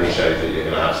categories there really shows that you're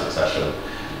going to have succession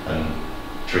and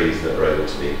trees that are able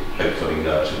to be hopefully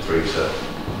nurtured through to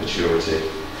maturity.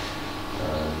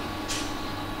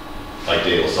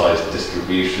 Ideal size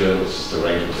distribution, which is the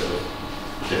range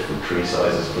of different tree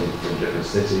sizes from different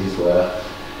cities where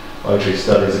iTree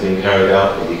studies are being carried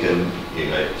out, but you can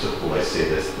sort of always see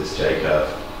this J curve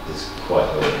is quite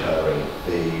a recurring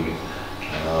theme,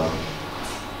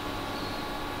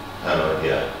 and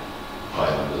high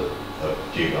numbers of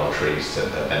juvenile trees to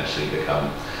eventually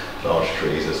become large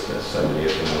trees, as so many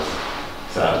of them,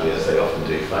 sadly, as they often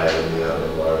do, fail in the urban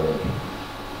environment.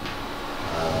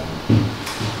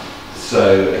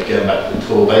 So again, back to the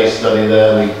Torbay study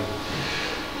there, we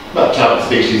mapped out the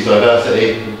species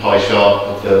diversity, the pie chart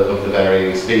of the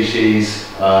varying species.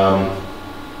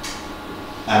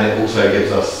 And it also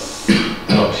gives us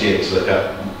an opportunity to look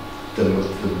at the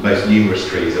most numerous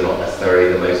trees are not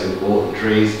necessarily the most important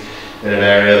trees in an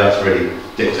area. That's really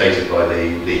dictated by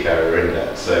the leaf area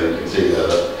index. So you can see there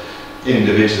that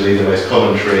individually the most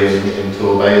common tree in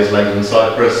Torbay is Leyland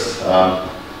cypress. A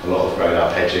lot of grown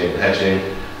up hedging.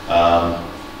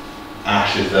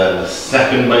 Ash is then the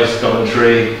second most common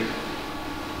tree,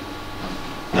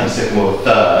 and sycamore the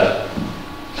third.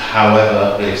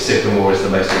 However, sycamore is the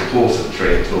most important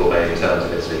tree in Torbay in terms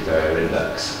of its leaf area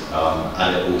index,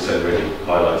 and it also really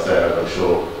highlights there, and I'm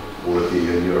sure all of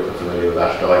you in Europe are familiar with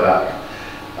ash dieback.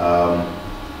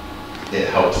 It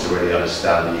helps to really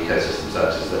understand the ecosystem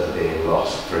services that are being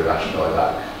lost through ash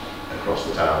dieback across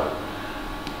the town.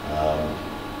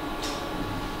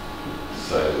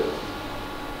 So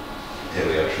here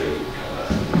we have tree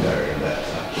area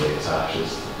index actually attached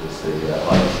is the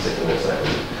highest particular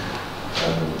segment.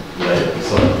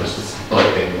 The just a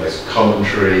slight thing, the most common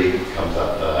tree comes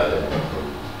up there.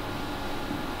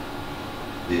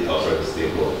 This is the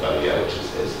important value, yeah, which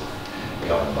is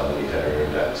governed by the leaf area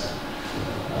index.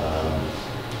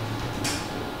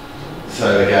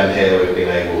 So again, here we've been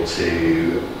able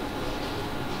to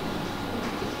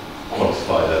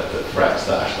quantify the threats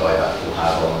that ash dieback will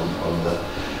have on the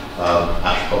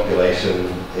ash population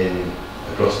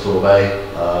across Torbay.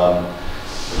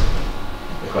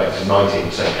 Equates to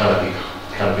 19%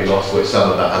 canopy loss, which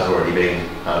some of that has already been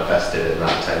manifested in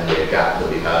that 10-year gap that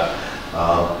we've had.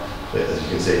 But as you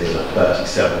can see, there's a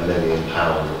 £37 million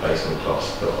replacement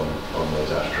cost put on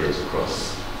those ash trees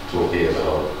across Torquay as a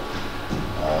whole.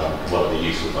 One of the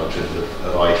useful functions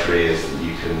of iTree is that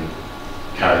you can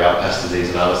carry out pest disease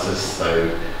analysis.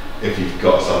 So if you've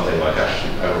got something like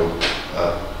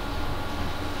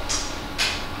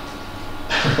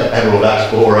emerald ash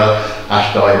borer,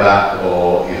 ash dieback,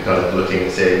 or you're kind of looking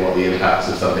and seeing what the impacts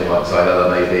of something like Xylella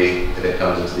may be if it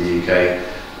comes into the UK,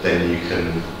 then you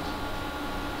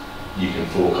can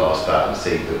forecast that and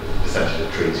see the percentage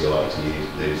of trees you're likely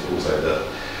to lose, also the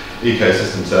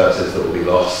ecosystem services that will be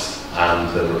lost and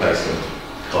the replacement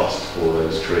cost for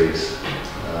those trees.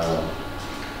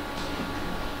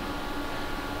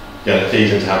 It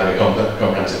feeds into having a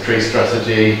comprehensive tree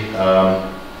strategy,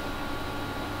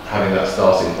 having that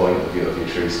starting point of your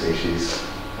tree species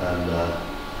and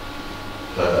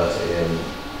diversity in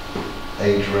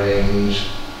age range.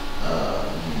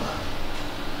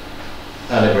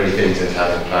 And it really feeds into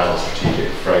having a plan or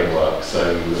strategic framework.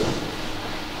 So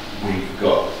we've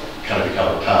got canopy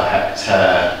cover per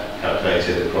hectare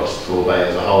calculated across Torbay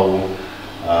as a whole.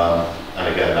 And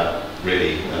again, that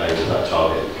really enables that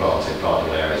target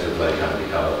planting areas with low canopy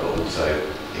cover, but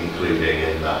also including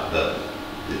in that the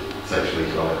social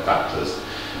economic factors.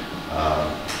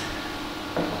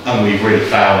 And we've really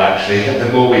found actually,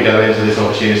 the more we go into this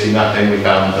opportunity mapping, we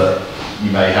found that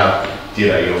you may have,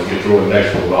 you're drawing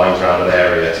notional lines around an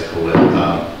area to call it,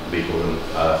 we call them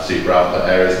super output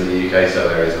areas in the UK, so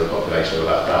areas of a population of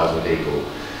about 1,000 people.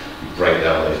 You break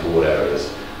down those ward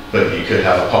areas. But you could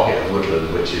have a pocket of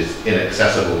woodland which is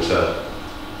inaccessible to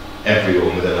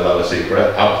everyone within a lower super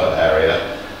output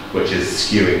area, which is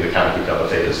skewing the canopy cover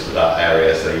figures for that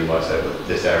area. So you might say, well,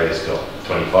 this area's got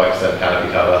 25%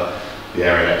 canopy cover, the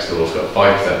area next door's got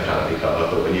 5% canopy cover,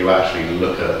 but when you actually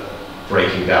look at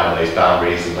breaking down those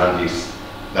boundaries and land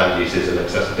uses and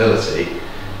accessibility,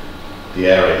 the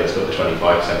area that's got the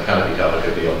 25% canopy cover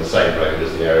could be on the same road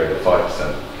as the area with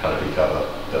 5% canopy cover,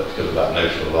 but because of that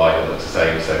notional line it looks the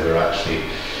same, so we're actually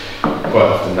quite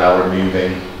often now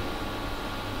removing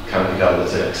canopy cover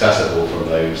that's inaccessible from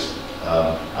those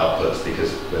outputs,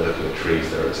 because we're looking at trees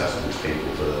that are accessible to people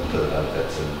for the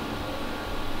benefits in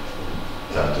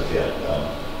terms of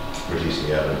reducing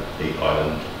the urban heat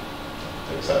island,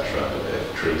 etc.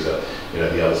 If trees are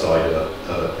the other side of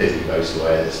a busy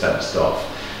motorway and it's fenced off,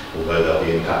 although they'll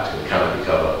be impacting the canopy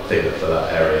cover figure for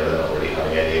that area, they're not really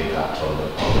having any impact on the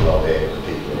well-being of the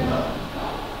people in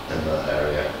that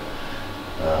area.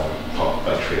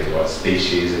 By trees the right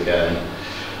species again,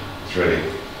 it's really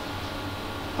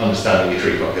understanding your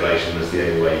tree population is the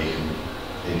only way you can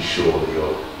ensure that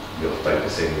you're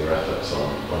focusing your efforts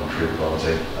on tree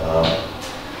planting.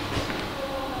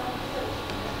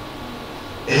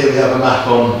 Here we have a map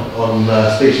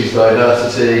on species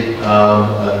diversity,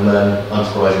 and then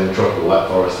unsurprisingly the tropical wet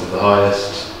forest is the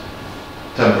highest,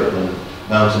 temperate and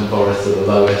mountain forests are the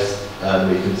lowest, and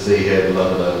we can see here the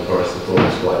London urban forest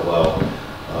performs quite well.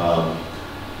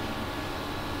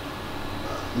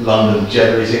 London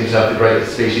generally seems to have the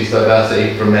greatest species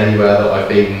diversity from anywhere that I've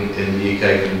been in the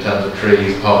UK in terms of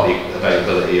trees, partly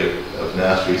availability of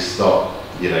nursery stock,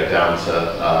 down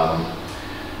to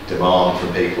demand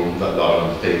from people, large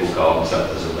numbers of people, garden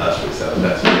centres and nurseries sell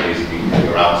better trees. If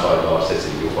you're outside large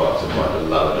cities, you'll quite often find a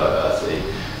lower diversity.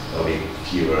 There'll be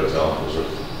fewer examples of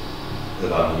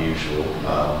unusual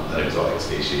and exotic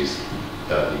species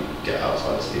that you get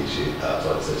outside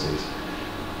cities.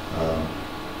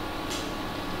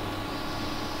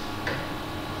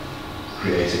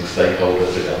 Creating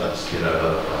stakeholders, again, that's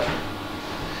another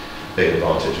big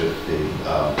advantage of the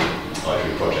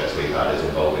iTree projects we've had, is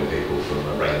involving people from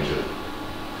a range of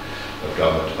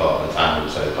government departments and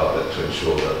also the public to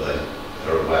ensure that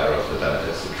they are aware of the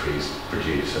benefits that trees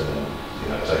produce, and then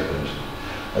it's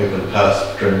open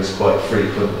purse strings quite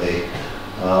frequently.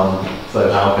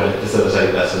 So how can it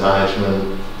facilitate better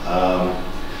management?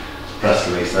 Press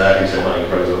release there, who's running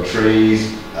programs on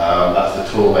trees. That's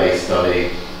the Torbay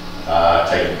study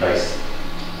taking place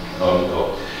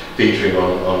or featuring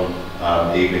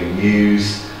on evening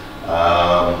news.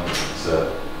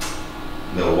 So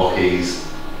Milwaukee's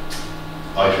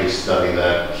iTree study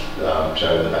there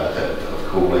showing the benefit of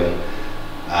cooling.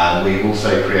 And we've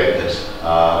also created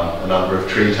a number of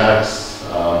tree tags,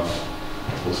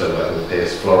 also working with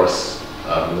Piers Floris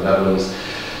in the Netherlands.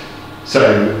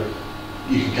 So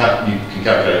you can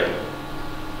calculate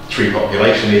tree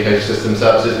population ecosystem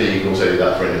services, but you can also do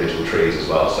that for individual trees as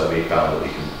well. So we found that we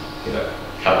can,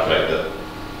 calculate the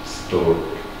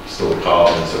stored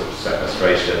carbon sort of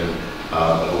sequestration,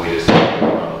 avoided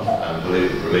and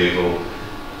pollutant removal,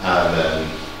 and then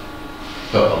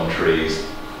put on trees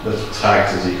little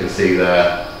tags, as you can see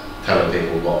there, telling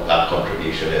people what that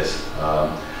contribution is,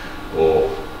 or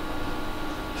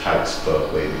tags for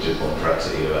which is one perhaps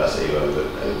at university where we were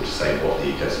able to say what the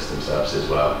ecosystem services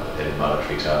were in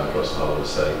monetary terms across the whole of the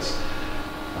States.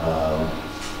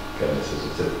 Again, this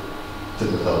is a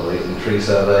typical leading tree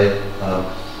survey.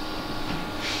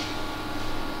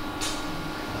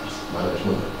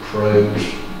 Management approach.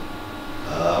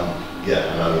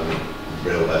 And I mean,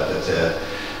 real benefits here.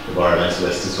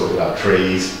 Environmentalists are talking about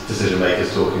trees, decision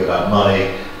makers talking about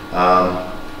money,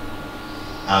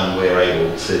 and we're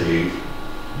able to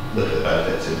look at the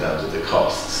benefits in terms of the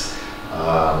costs.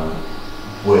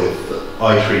 With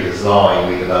iTree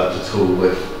Design, we developed a tool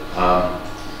with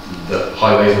the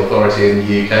Highways Authority in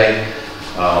the UK.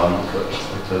 I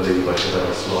believe I should have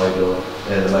a slide on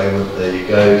in a moment. There you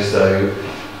go. So,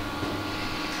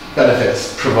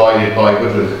 benefits provided by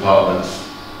woodland departments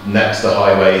next to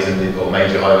highways or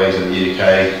major highways in the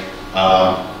UK,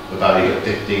 were valued at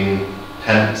 15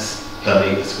 pence per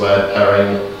metre squared per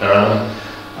annum.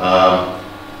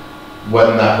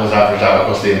 When that was averaged out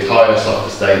across the entire soft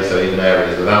estate, so even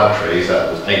areas without trees,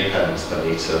 that was 8 pence per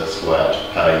metre squared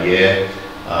per year.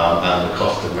 And the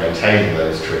cost of maintaining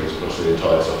those trees across the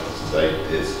entire soft estate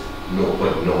is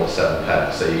 0.07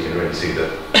 pence, so you can really see the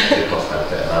cost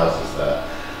benefit analysis there.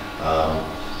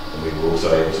 And we were also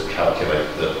able to calculate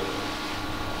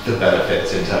the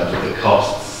benefits in terms of the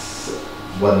costs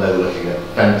when they were looking at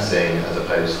fencing as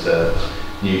opposed to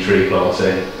new tree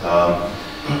planting.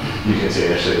 You can see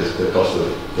initially the cost of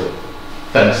the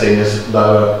fencing is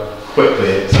lower, quickly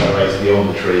it accelerates beyond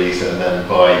the trees, and then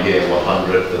by year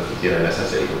 100 the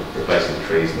necessity for replacing the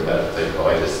trees and the benefit they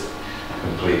provide is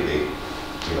completely,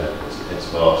 it's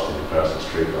vast in comparison to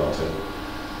tree planting.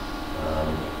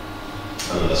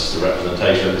 And this is the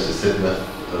representation. This is Sidmouth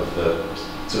of the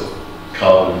sort of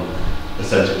carbon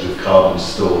percentage of carbon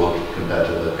stored compared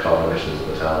to the carbon emissions of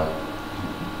the town.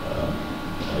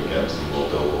 And again, some more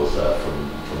billboards there from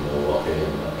Milwaukee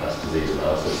and past disease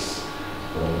analysis.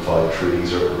 1 in 5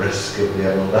 trees are at risk of the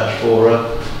emerald ash borer.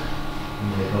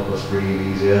 May help us breathe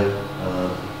easier. I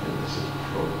think this is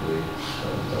probably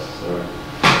unnecessary.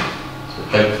 So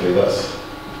hopefully that's.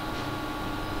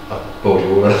 I've bored you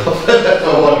all enough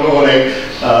for one morning.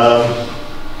 I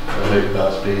hope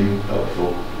that's been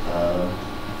helpful.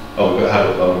 We've got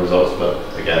had long results, but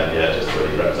again, just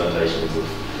really representations of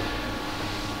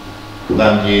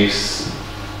land use,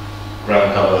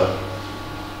 ground cover,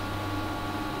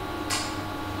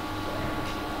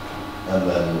 and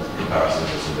then comparisons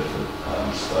with some different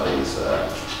studies there.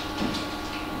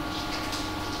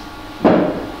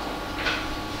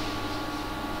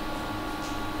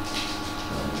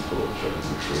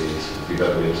 Trees. If you've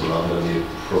ever been to London, you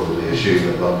probably assume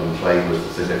that London Flame was a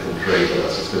significant tree, but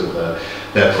that's just because of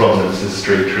their prominence as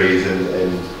street trees in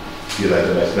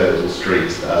the most notable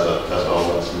streets. As a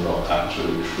whole, that's not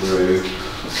actually true.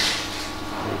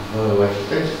 Oh, I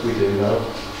think we do now.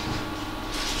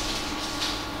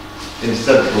 In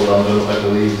central London, I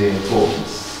believe the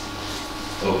importance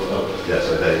of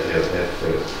so there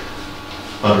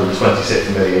 126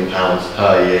 £126 million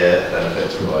per year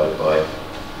benefits provided by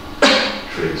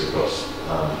trees across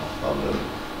London.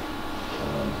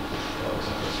 Carbon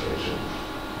sequestration.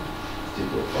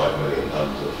 2.5 million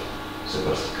tonnes of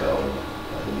sequestered carbon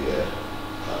a year.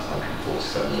 That's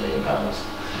 £147 million.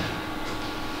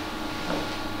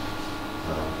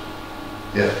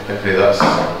 Hopefully that's.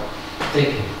 Thank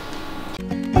you.